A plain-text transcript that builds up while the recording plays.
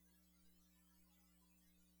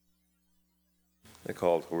The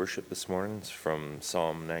call to worship this morning is from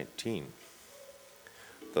Psalm 19.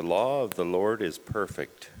 The law of the Lord is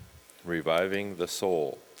perfect, reviving the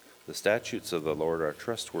soul. The statutes of the Lord are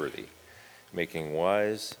trustworthy, making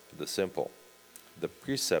wise the simple. The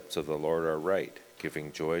precepts of the Lord are right,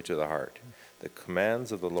 giving joy to the heart. The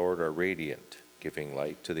commands of the Lord are radiant, giving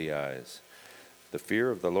light to the eyes. The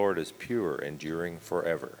fear of the Lord is pure, enduring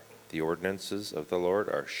forever. The ordinances of the Lord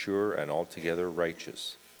are sure and altogether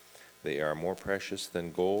righteous. They are more precious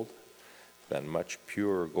than gold, than much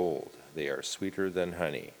pure gold. They are sweeter than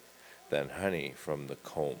honey from the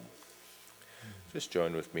comb. Just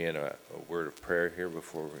join with me in a word of prayer here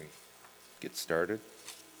before we get started.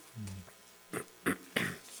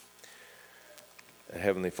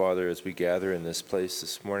 Heavenly Father, as we gather in this place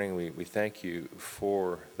this morning, we thank you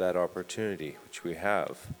for that opportunity which we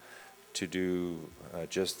have to do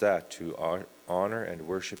just that, to honor and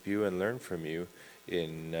worship you and learn from you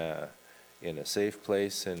in a safe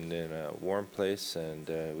place and in a warm place, and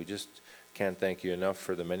we just can't thank you enough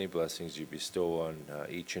for the many blessings you bestow on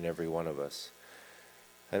each and every one of us.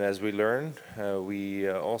 And as we learn, we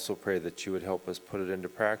also pray that you would help us put it into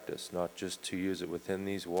practice, not just to use it within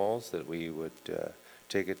these walls, that we would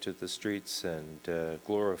take it to the streets and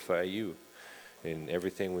glorify you in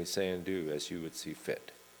everything we say and do as you would see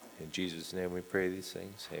fit. In Jesus' name we pray these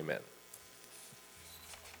things. Amen.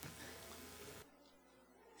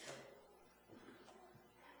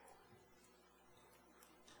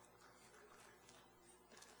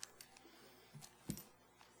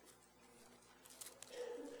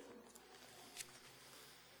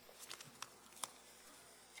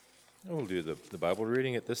 We'll do the Bible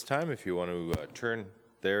reading at this time. If you want to turn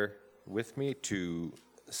there with me to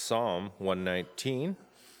Psalm 119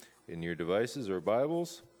 in your devices or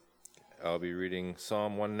Bibles. I'll be reading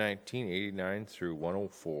Psalm 119, 89 through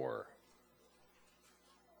 104.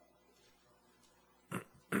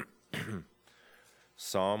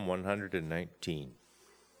 Psalm 119.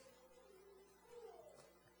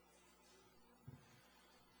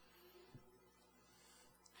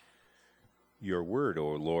 Your word, O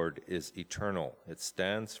Lord, is eternal. It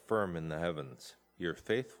stands firm in the heavens. Your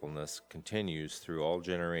faithfulness continues through all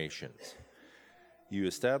generations. You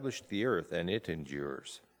established the earth, and it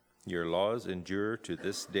endures. Your laws endure to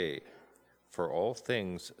this day, for all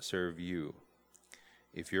things serve you.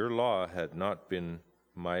 If your law had not been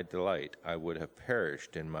my delight, I would have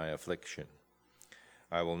perished in my affliction.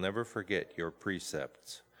 I will never forget your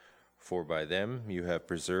precepts, for by them you have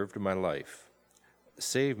preserved my life.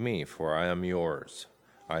 Save me, for I am yours.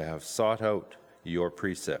 I have sought out your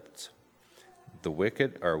precepts. The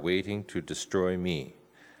wicked are waiting to destroy me,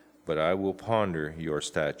 but I will ponder your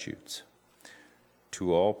statutes.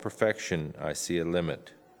 To all perfection I see a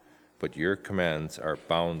limit, but your commands are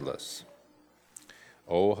boundless.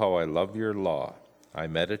 Oh, how I love your law! I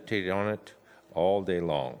meditate on it all day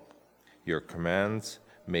long. Your commands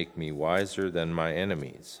make me wiser than my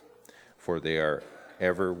enemies, for they are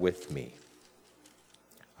ever with me.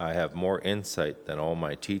 I have more insight than all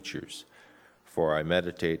my teachers, for I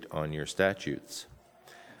meditate on your statutes.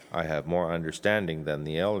 I have more understanding than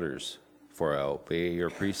the elders, for I obey your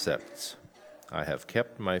precepts. I have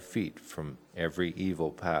kept my feet from every evil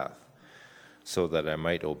path, so that I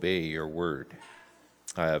might obey your word.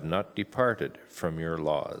 I have not departed from your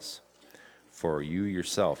laws, for you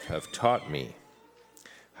yourself have taught me.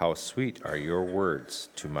 How sweet are your words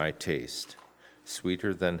to my taste,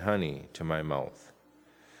 sweeter than honey to my mouth.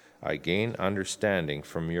 I gain understanding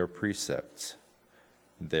from your precepts.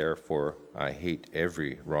 Therefore, I hate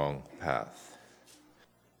every wrong path.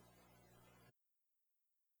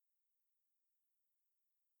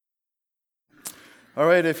 All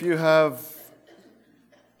right, if you have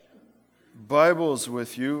Bibles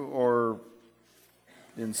with you or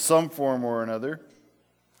in some form or another,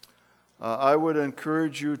 I would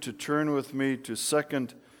encourage you to turn with me to 2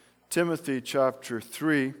 Timothy chapter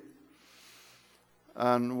 3.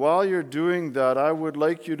 And while you're doing that, I would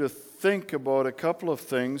like you to think about a couple of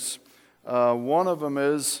things. One of them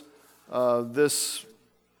is this,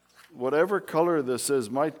 whatever color this is.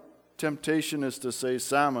 My temptation is to say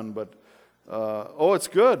salmon, but oh, it's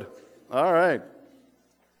good. All right.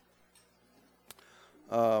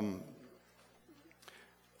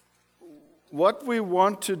 What we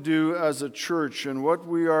want to do as a church and what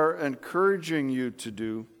we are encouraging you to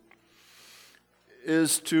do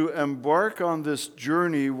is to embark on this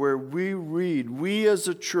journey where we as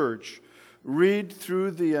a church read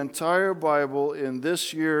through the entire Bible in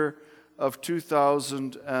this year of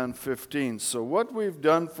 2015. So what we've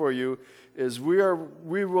done for you is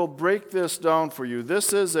we will break this down for you.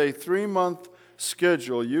 This is a 3-month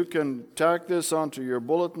schedule. You can tack this onto your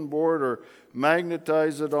bulletin board or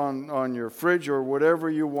magnetize it on your fridge or whatever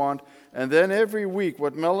you want. And then every week,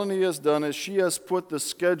 what Melanie has done is she has put the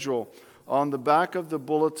schedule on the back of the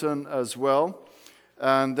bulletin as well.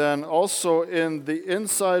 And then also in the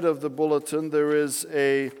inside of the bulletin, there is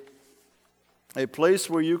a place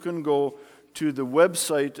where you can go to the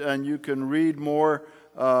website and you can read more,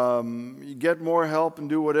 get more help and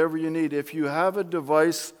do whatever you need. If you have a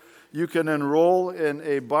device, you can enroll in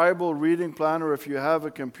a Bible reading plan, or if you have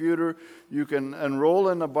a computer, you can enroll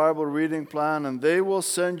in a Bible reading plan, and they will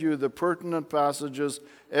send you the pertinent passages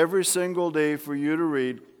every single day for you to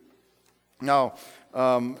read. Now,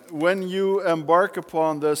 when you embark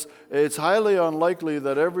upon this, it's highly unlikely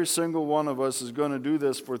that every single one of us is going to do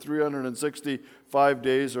this for 365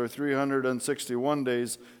 days or 361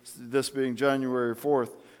 days, this being January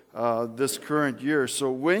 4th, this current year. So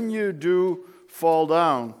when you do fall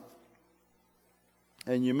down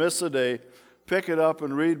and you miss a day, pick it up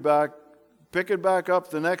and pick it back up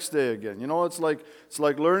the next day again. You know, it's like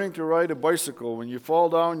learning to ride a bicycle. When you fall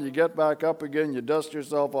down, you get back up again, you dust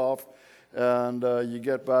yourself off, and you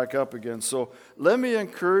get back up again. So let me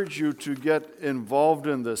encourage you to get involved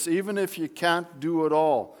in this, even if you can't do it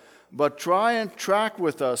all. But try and track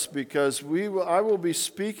with us, because I will be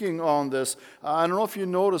speaking on this. I don't know if you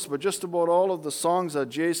noticed, but just about all of the songs that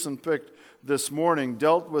Jason picked this morning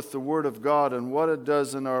dealt with the Word of God and what it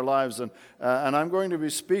does in our lives. And I'm going to be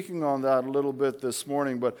speaking on that a little bit this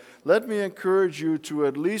morning. But let me encourage you to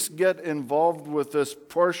at least get involved with this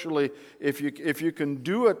partially. If you can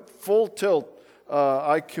do it full tilt,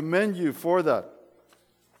 I commend you for that.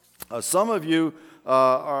 Some of you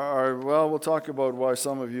we'll talk about why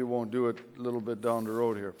some of you won't do it a little bit down the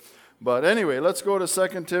road here. But anyway, let's go to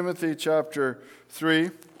 2 Timothy chapter 3.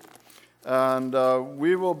 And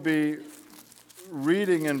we will be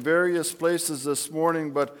reading in various places this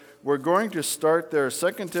morning, but we're going to start there.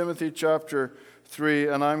 2 Timothy chapter 3,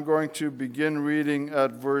 and I'm going to begin reading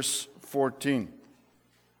at verse 14.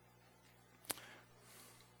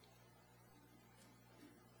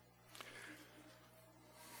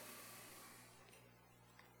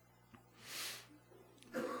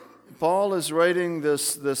 Paul is writing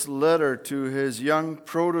this letter to his young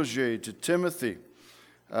protege, to Timothy.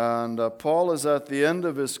 And Paul is at the end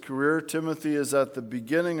of his career. Timothy is at the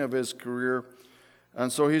beginning of his career. And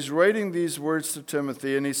so he's writing these words to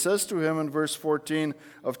Timothy. And he says to him in verse 14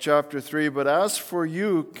 of chapter 3, "But as for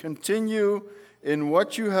you, continue in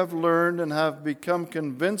what you have learned and have become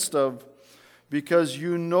convinced of, because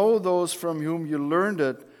you know those from whom you learned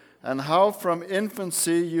it, and how from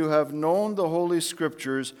infancy you have known the Holy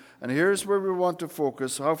Scriptures." And here's where we want to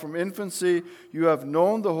focus. How from infancy you have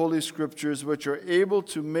known the Holy Scriptures, which are able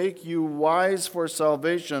to make you wise for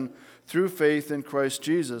salvation through faith in Christ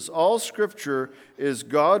Jesus. All Scripture is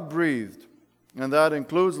God-breathed, and that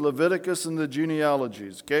includes Leviticus and the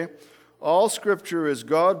genealogies, okay? All Scripture is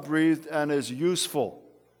God-breathed and is useful,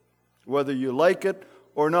 whether you like it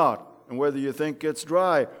or not, and whether you think it's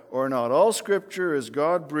dry or not. All Scripture is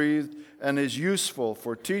God-breathed and is useful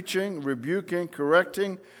for teaching, rebuking,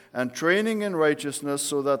 correcting, and training in righteousness,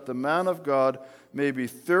 so that the man of God may be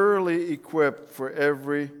thoroughly equipped for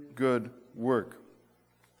every good work.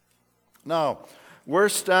 Now, we're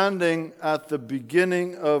standing at the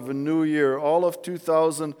beginning of a new year. All of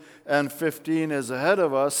 2015 is ahead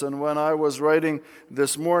of us, and when I was writing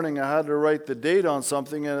this morning, I had to write the date on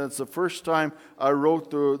something, and it's the first time I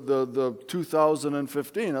wrote the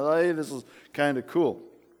 2015. I thought, hey, this is kind of cool.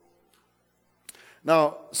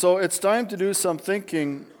 Now, so it's time to do some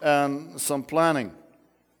thinking and some planning.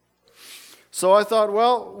 So I thought,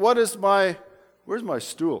 well, where's my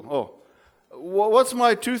stool? Oh, what's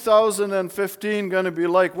my 2015 going to be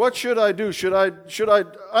like? What should I do? Should I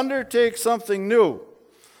undertake something new?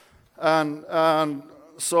 And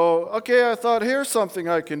so, okay, I thought, here's something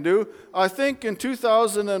I can do. I think in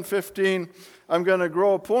 2015, I'm going to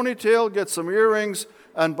grow a ponytail, get some earrings,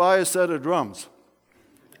 and buy a set of drums.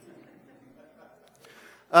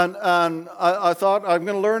 And I thought I'm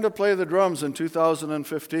going to learn to play the drums in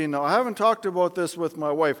 2015. Now, I haven't talked about this with my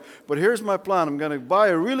wife, but here's my plan. I'm going to buy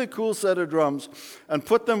a really cool set of drums and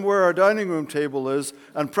put them where our dining room table is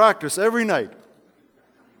and practice every night.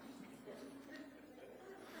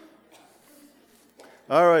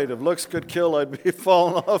 All right, if looks could kill, I'd be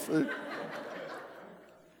falling off. And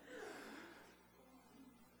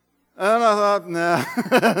I thought,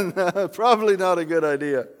 nah, probably not a good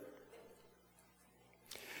idea.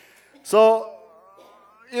 So,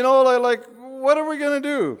 like, what are we going to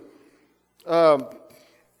do?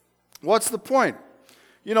 What's the point?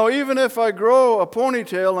 Even if I grow a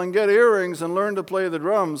ponytail and get earrings and learn to play the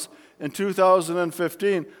drums, in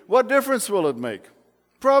 2015, what difference will it make?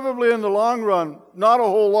 Probably in the long run, not a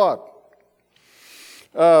whole lot.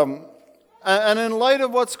 And in light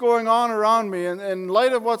of what's going on around me, and in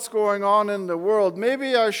light of what's going on in the world,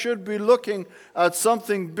 maybe I should be looking at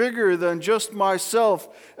something bigger than just myself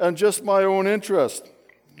and just my own interest.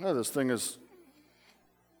 Oh, this thing is...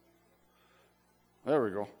 There we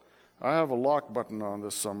go. I have a lock button on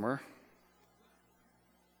this somewhere.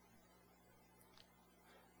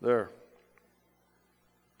 There.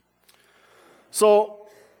 So,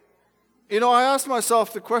 I asked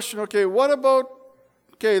myself the question, okay,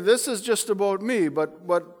 this is just about me, but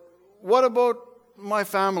what about my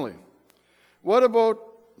family? What about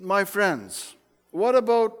my friends? What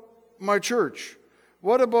about my church?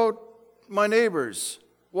 What about my neighbors?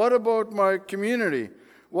 What about my community?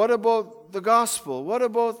 What about the gospel? What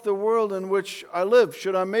about the world in which I live?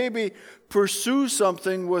 Should I maybe pursue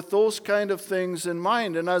something with those kind of things in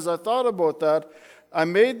mind? And as I thought about that, I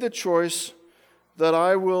made the choice that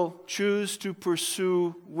I will choose to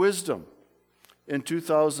pursue wisdom in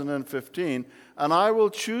 2015, and I will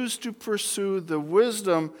choose to pursue the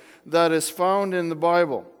wisdom that is found in the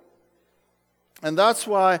Bible. And that's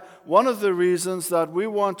why one of the reasons that we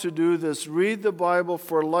want to do this Read the Bible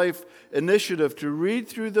for Life initiative, to read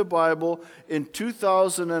through the Bible in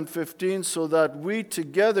 2015 so that we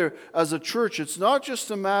together as a church, it's not just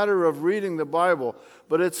a matter of reading the Bible,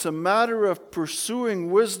 but it's a matter of pursuing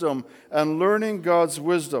wisdom and learning God's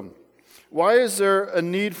wisdom. Why is there a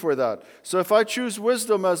need for that? So if I choose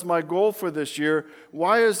wisdom as my goal for this year,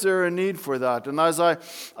 why is there a need for that? And as I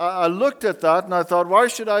looked at that and I thought, why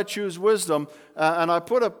should I choose wisdom? And I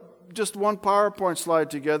put just one PowerPoint slide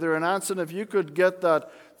together. And Anson, if you could get that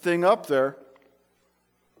thing up there.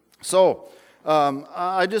 So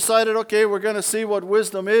I decided, okay, we're going to see what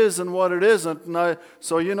wisdom is and what it isn't. And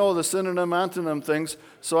so you know the synonym, antonym things.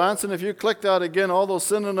 So Anson, if you click that again, all those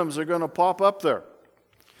synonyms are going to pop up there.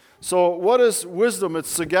 So what is wisdom? It's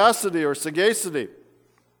sagacity or sagacity.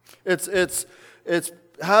 It's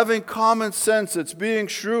having common sense. It's being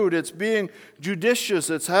shrewd. It's being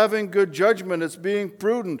judicious. It's having good judgment. It's being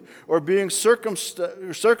prudent or being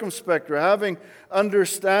circumspect or having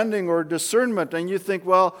understanding or discernment. And you think,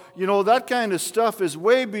 well, that kind of stuff is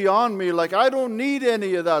way beyond me. Like, I don't need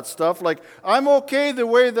any of that stuff. Like, I'm okay the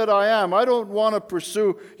way that I am. I don't want to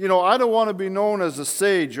pursue, I don't want to be known as a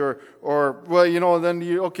sage or then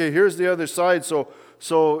here's the other side.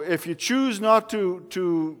 So if you choose not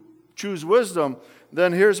to choose wisdom,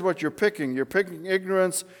 then here's what you're picking. You're picking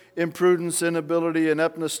ignorance, imprudence, inability,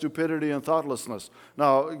 ineptness, stupidity, and thoughtlessness.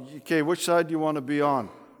 Now, okay, which side do you want to be on?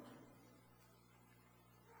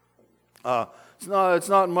 It's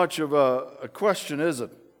not much of a question, is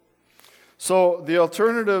it? So the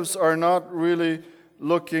alternatives are not really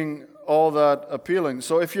looking all that appealing.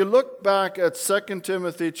 So if you look back at 2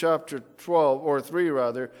 Timothy chapter 12, or 3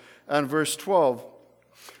 rather, and verse 12,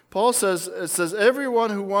 Paul says, everyone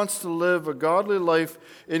who wants to live a godly life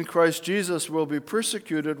in Christ Jesus will be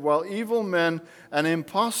persecuted, while evil men and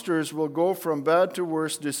impostors will go from bad to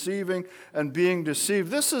worse, deceiving and being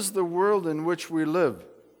deceived. This is the world in which we live.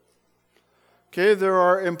 Okay, there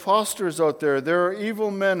are impostors out there. There are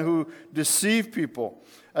evil men who deceive people.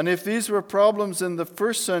 And if these were problems in the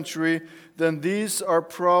first century, then these are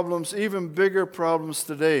problems, even bigger problems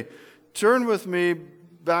today. Turn with me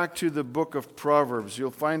back to the book of Proverbs.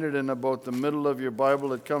 You'll find it in about the middle of your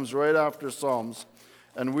Bible. It comes right after Psalms.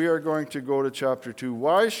 And we are going to go to chapter 2.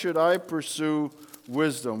 Why should I pursue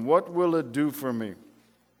wisdom? What will it do for me?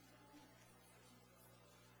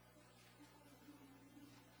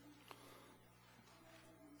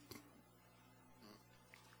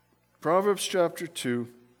 Proverbs chapter 2.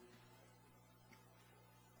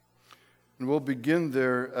 And we'll begin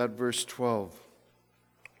there at verse 12.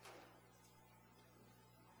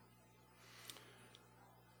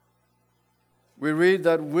 We read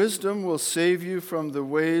that wisdom will save you from the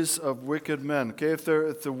ways of wicked men. Okay, if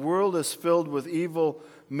the world is filled with evil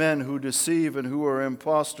men who deceive and who are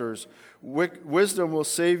impostors, wisdom will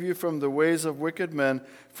save you from the ways of wicked men,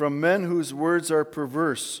 from men whose words are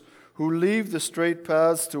perverse, who leave the straight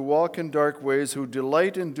paths to walk in dark ways, who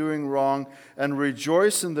delight in doing wrong and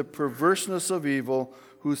rejoice in the perverseness of evil,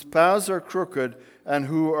 whose paths are crooked and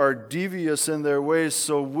who are devious in their ways.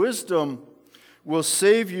 So wisdom will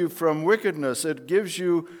save you from wickedness. It gives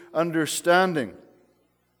you understanding.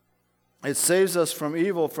 It saves us from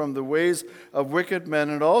evil, from the ways of wicked men.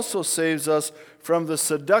 It also saves us from the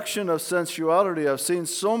seduction of sensuality. I've seen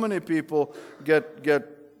so many people get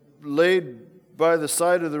laid by the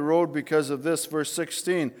side of the road because of this. Verse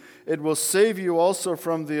 16, it will save you also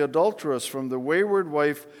from the adulteress, from the wayward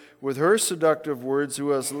wife with her seductive words,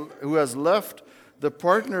 who has left the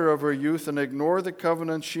partner of her youth and ignored the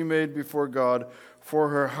covenant she made before God. For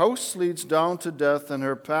her house leads down to death, and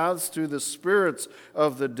her paths to the spirits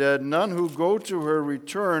of the dead. None who go to her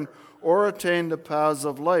return or attain the paths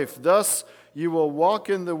of life. Thus you will walk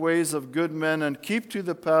in the ways of good men and keep to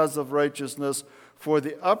the paths of righteousness. For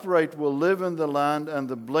the upright will live in the land, and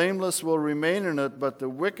the blameless will remain in it, but the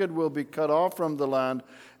wicked will be cut off from the land,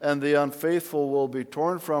 and the unfaithful will be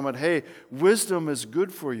torn from it. Hey, wisdom is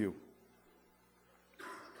good for you.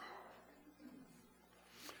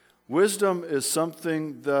 Wisdom is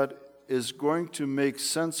something that is going to make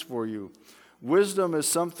sense for you. Wisdom is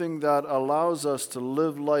something that allows us to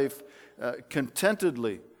live life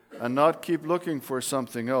contentedly and not keep looking for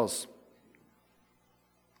something else.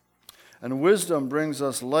 And wisdom brings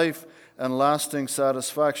us life and lasting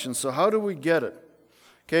satisfaction. So how do we get it?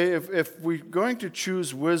 Okay, if we're going to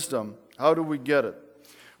choose wisdom, how do we get it?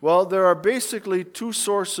 Well, there are basically two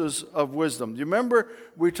sources of wisdom. You remember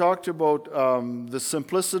we talked about the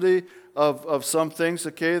simplicity of some things,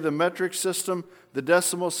 okay? The metric system, the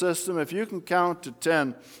decimal system. If you can count to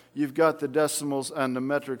 10, you've got the decimals and the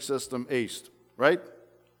metric system aced, right?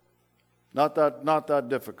 Not that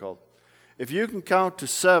difficult. If you can count to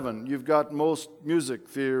 7, you've got most music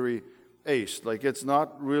theory aced. Like, it's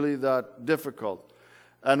not really that difficult.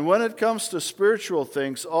 And when it comes to spiritual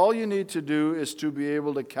things, all you need to do is to be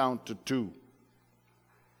able to count to 2.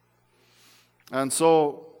 And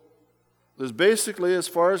so, there's basically, as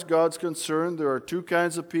far as God's concerned, there are two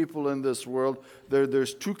kinds of people in this world.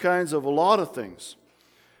 There's two kinds of a lot of things.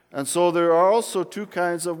 And so there are also two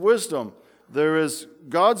kinds of wisdom. There is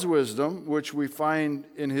God's wisdom, which we find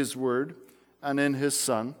in His Word and in His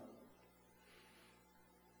Son.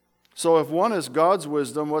 So if one is God's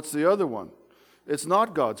wisdom, what's the other one? It's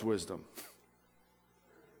not God's wisdom.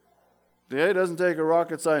 It doesn't take a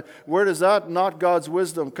rocket science. Where does that not God's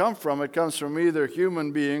wisdom come from? It comes from either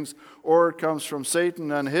human beings or it comes from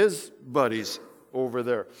Satan and his buddies over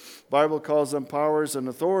there. The Bible calls them powers and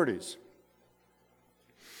authorities.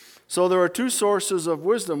 So there are two sources of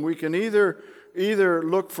wisdom. We can either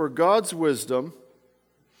look for God's wisdom,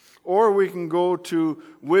 or we can go to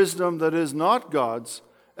wisdom that is not God's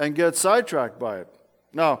and get sidetracked by it.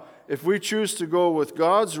 Now, if we choose to go with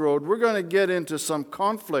God's road, we're going to get into some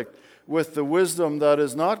conflict with the wisdom that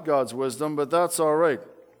is not God's wisdom, but that's all right.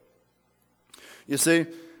 You see,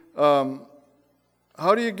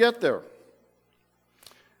 how do you get there?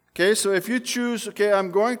 Okay, so if you choose,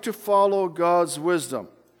 I'm going to follow God's wisdom.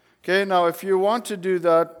 Okay, now if you want to do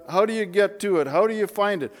that, how do you get to it? How do you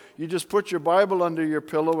find it? You just put your Bible under your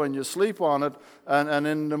pillow and you sleep on it, and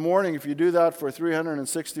in the morning, if you do that for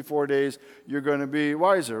 364 days, you're going to be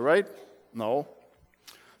wiser, right? No.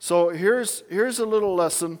 So here's a little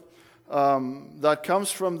lesson that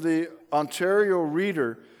comes from the Ontario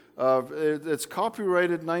Reader. It's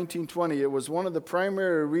copyrighted 1920. It was one of the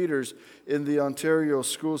primary readers in the Ontario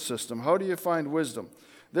school system. How do you find wisdom?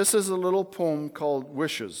 This is a little poem called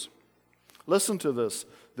Wishes. Listen to this.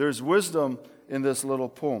 There's wisdom in this little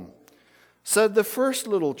poem. Said the first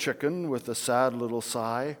little chicken with a sad little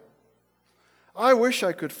sigh, I wish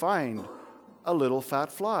I could find a little fat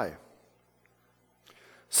fly.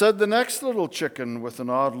 Said the next little chicken with an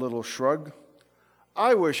odd little shrug,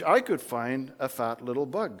 I wish I could find a fat little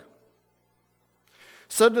bug.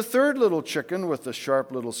 Said the third little chicken with a sharp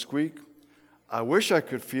little squeak, I wish I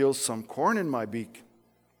could feel some corn in my beak.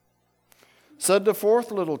 Said the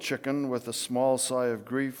fourth little chicken with a small sigh of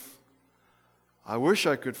grief, I wish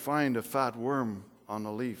I could find a fat worm on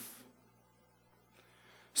a leaf.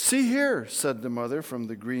 See here, said the mother from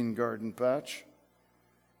the green garden patch.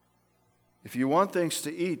 If you want things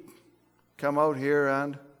to eat, come out here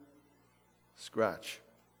and scratch.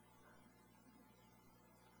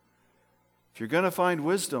 If you're going to find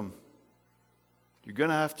wisdom, you're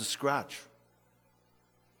going to have to scratch.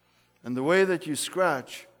 And the way that you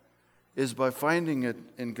scratch is by finding it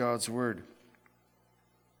in God's Word.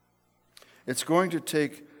 It's going to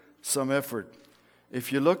take some effort.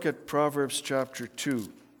 If you look at Proverbs chapter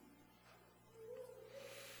 2,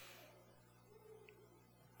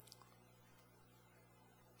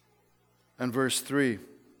 and verse 3.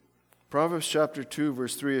 Proverbs chapter 2,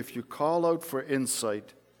 verse 3, if you call out for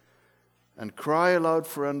insight and cry aloud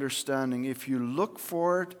for understanding, if you look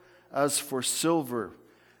for it as for silver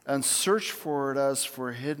and search for it as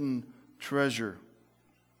for hidden treasure,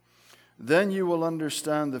 then you will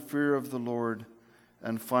understand the fear of the Lord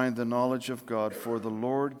and find the knowledge of God, for the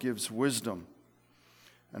Lord gives wisdom,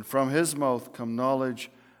 and from His mouth come knowledge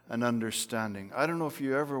and understanding. I don't know if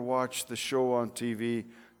you ever watched the show on TV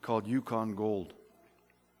called Yukon Gold.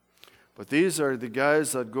 But these are the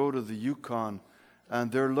guys that go to the Yukon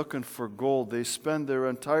and they're looking for gold. They spend their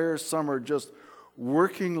entire summer just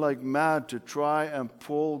working like mad to try and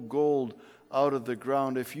pull gold out of the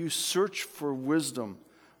ground. If you search for wisdom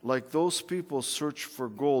like those people search for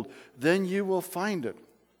gold, then you will find it.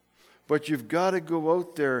 But you've got to go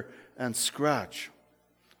out there and scratch.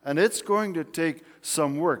 And it's going to take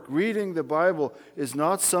some work. Reading the Bible is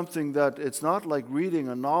not something that, it's not like reading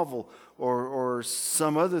a novel or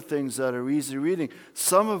some other things that are easy reading.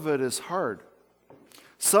 Some of it is hard.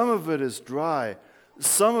 Some of it is dry.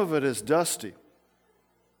 Some of it is dusty.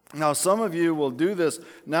 Now, some of you will do this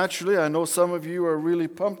naturally. I know some of you are really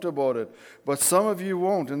pumped about it, but some of you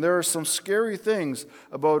won't. And there are some scary things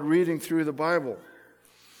about reading through the Bible.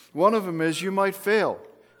 One of them is you might fail.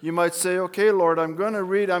 You might say, okay, Lord, I'm going to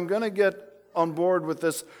read, I'm going to get on board with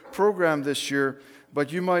this program this year,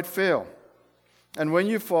 but you might fail. And when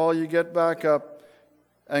you fall, you get back up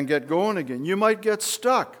and get going again. You might get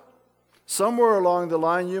stuck. Somewhere along the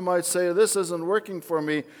line, you might say, this isn't working for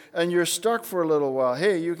me, and you're stuck for a little while.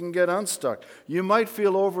 Hey, you can get unstuck. You might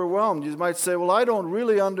feel overwhelmed. You might say, well, I don't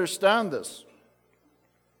really understand this.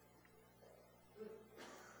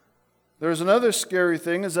 There's another scary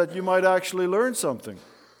thing, is that you might actually learn something.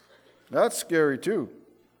 That's scary too.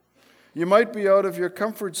 You might be out of your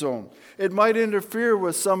comfort zone. It might interfere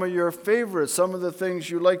with some of your favorites, some of the things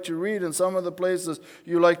you like to read and some of the places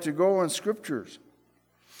you like to go in Scriptures.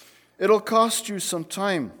 It'll cost you some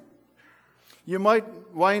time. You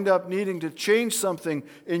might wind up needing to change something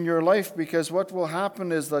in your life, because what will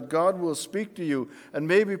happen is that God will speak to you and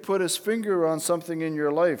maybe put His finger on something in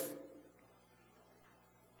your life.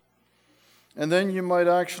 And then you might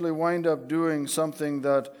actually wind up doing something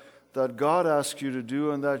that God asks you to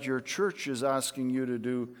do and that your church is asking you to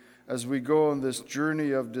do as we go on this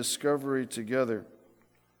journey of discovery together.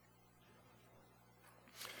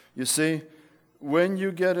 You see, when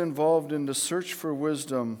you get involved in the search for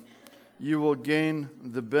wisdom, you will gain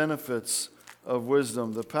the benefits of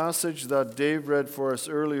wisdom. The passage that Dave read for us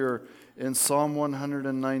earlier in Psalm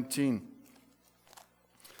 119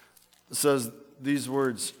 says these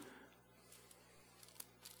words,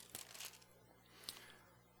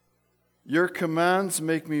 "Your commands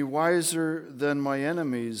make me wiser than my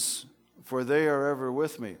enemies, for they are ever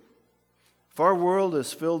with me." If our world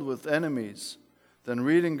is filled with enemies, then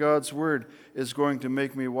reading God's Word is going to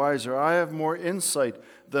make me wiser. I have more insight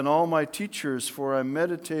than all my teachers, for I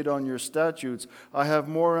meditate on your statutes. I have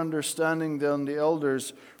more understanding than the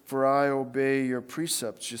elders, for I obey your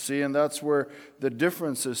precepts. You see, and that's where the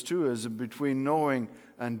difference is too, is between knowing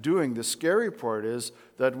and doing. The scary part is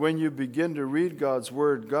that when you begin to read God's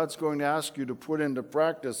Word, God's going to ask you to put into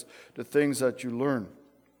practice the things that you learn.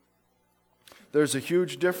 There's a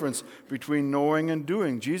huge difference between knowing and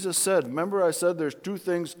doing. Jesus said, remember I said there's two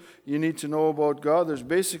things you need to know about God? There's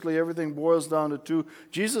basically everything boils down to two.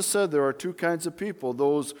 Jesus said there are two kinds of people,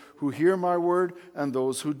 those who hear my word and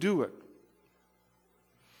those who do it.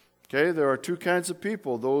 Okay, there are two kinds of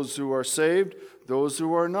people, those who are saved, those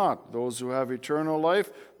who are not, those who have eternal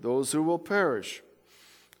life, those who will perish,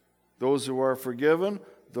 those who are forgiven,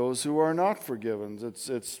 those who are not forgiven.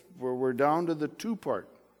 We're down to the two part.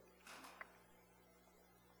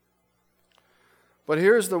 But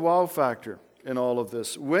here's the wow factor in all of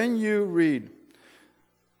this. When you read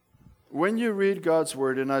God's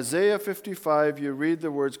Word, in Isaiah 55, you read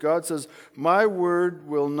the words, God says, "My word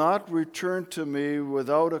will not return to me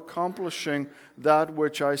without accomplishing that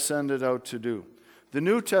which I send it out to do." The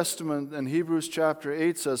New Testament in Hebrews chapter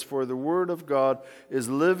 8 says, "For the word of God is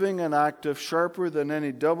living and active, sharper than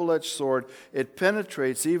any double-edged sword. It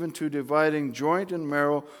penetrates even to dividing joint and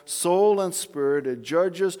marrow, soul and spirit. It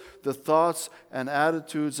judges the thoughts and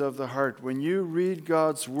attitudes of the heart." When you read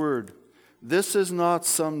God's Word, this is not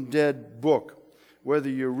some dead book. Whether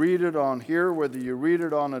you read it on here, whether you read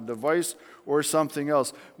it on a device or something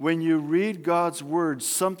else. When you read God's Word,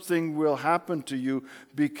 something will happen to you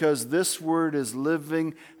because this Word is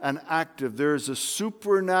living and active. There is a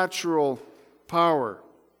supernatural power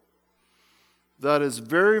that is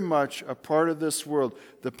very much a part of this world.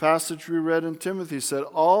 The passage we read in Timothy said,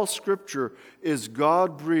 all Scripture is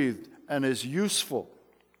God-breathed and is useful.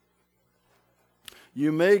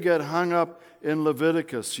 You may get hung up in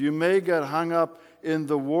Leviticus. You may get hung up in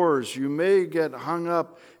the wars. You may get hung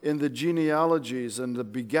up in the genealogies and the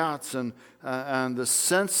begats and the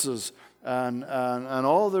census and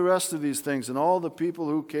all the rest of these things and all the people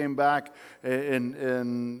who came back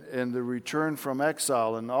in the return from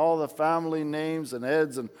exile and all the family names and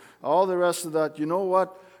heads and all the rest of that. You know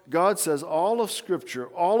what? God says all of Scripture,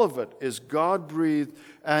 all of it is God-breathed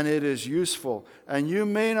and it is useful. And you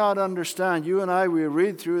may not understand. You and I, we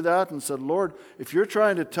read through that and said, Lord, if you're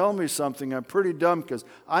trying to tell me something, I'm pretty dumb because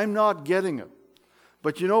I'm not getting it.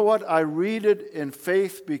 But you know what? I read it in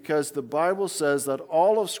faith because the Bible says that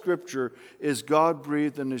all of Scripture is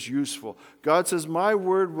God-breathed and is useful. God says, my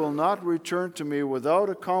word will not return to me without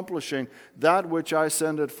accomplishing that which I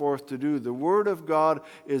send it forth to do. The word of God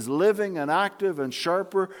is living and active and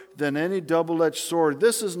sharper than any double-edged sword.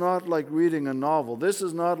 This is not like reading a novel. This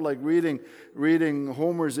is not like reading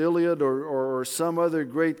Homer's Iliad or some other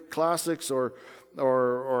great classics or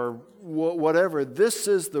whatever. This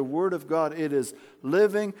is the Word of God. It is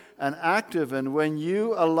living and active. And when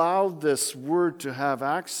you allow this Word to have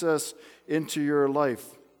access into your life,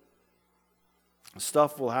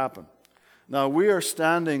 stuff will happen. Now, we are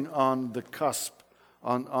standing on the cusp,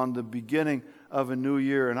 on the beginning of a new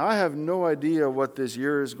year. And I have no idea what this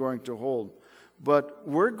year is going to hold. But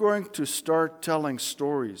we're going to start telling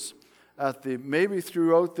stories. Maybe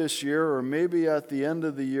throughout this year or maybe at the end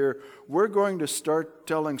of the year, we're going to start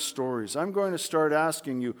telling stories. I'm going to start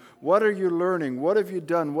asking you, what are you learning? What have you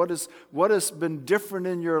done? What has been different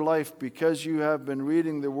in your life because you have been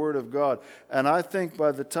reading the Word of God? And I think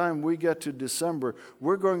by the time we get to December,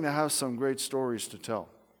 we're going to have some great stories to tell.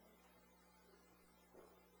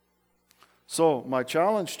 So my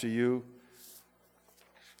challenge to you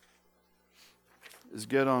is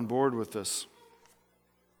get on board with this.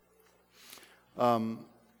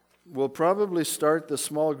 We'll probably start the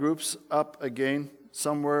small groups up again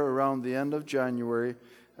somewhere around the end of January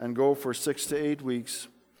and go for 6 to 8 weeks.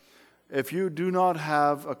 If you do not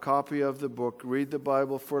have a copy of the book, Read the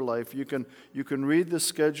Bible for Life, you can read the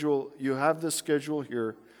schedule. You have the schedule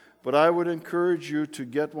here. But I would encourage you to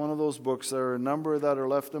get one of those books. There are a number that are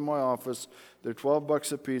left in my office. They're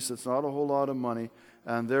 $12 a piece. It's not a whole lot of money.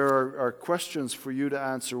 And there are questions for you to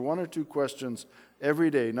answer, 1 or 2 questions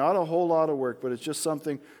every day. Not a whole lot of work, but it's just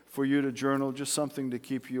something for you to journal, just something to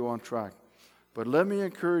keep you on track. But let me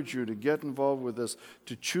encourage you to get involved with this,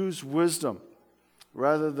 to choose wisdom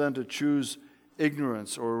rather than to choose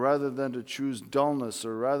ignorance or rather than to choose dullness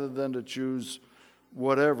or rather than to choose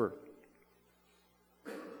whatever.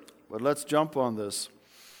 But let's jump on this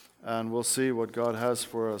and we'll see what God has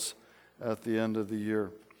for us at the end of the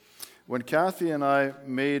year. When Kathy and I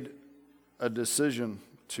made a decision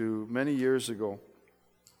many years ago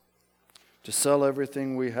to sell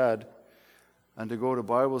everything we had and to go to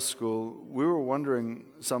Bible school, we were wondering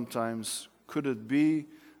sometimes, could we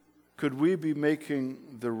be making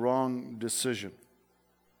the wrong decision?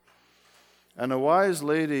 And a wise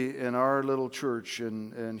lady in our little church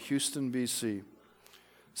in Houston, BC,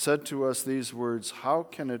 said to us these words, how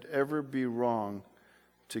can it ever be wrong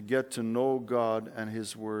to get to know God and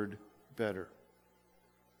His Word better?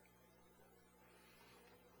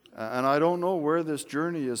 And I don't know where this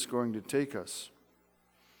journey is going to take us.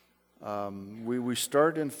 We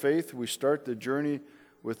start in faith. We start the journey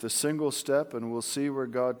with a single step, and we'll see where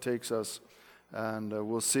God takes us. And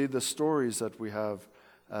we'll see the stories that we have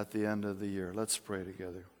at the end of the year. Let's pray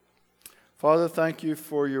together. Father, thank you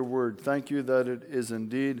for your word. Thank you that it is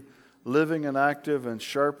indeed living and active and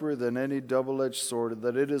sharper than any double-edged sword,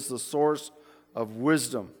 that it is the source of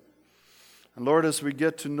wisdom. And Lord, as we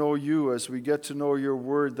get to know you, as we get to know your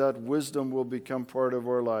word, that wisdom will become part of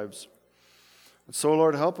our lives. And so,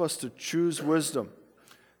 Lord, help us to choose wisdom.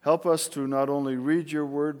 Help us to not only read your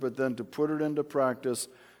word, but then to put it into practice,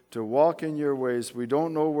 to walk in your ways. We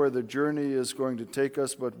don't know where the journey is going to take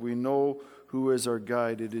us, but we know who is our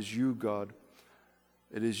guide. It is you, God.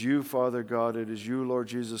 It is you, Father God. It is you, Lord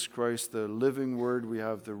Jesus Christ, the living word. We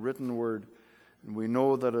have the written word. And we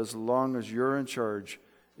know that as long as you're in charge,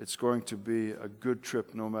 it's going to be a good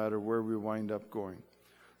trip no matter where we wind up going.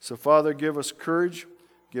 So, Father, give us courage,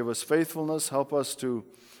 give us faithfulness, help us to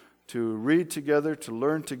read together, to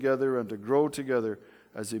learn together, and to grow together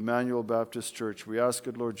as Emmanuel Baptist Church. We ask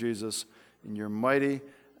it, Lord Jesus, in your mighty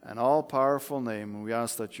and all-powerful name, and we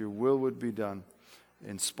ask that your will would be done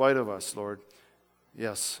in spite of us, Lord.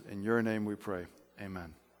 Yes, in your name we pray.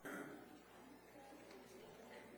 Amen.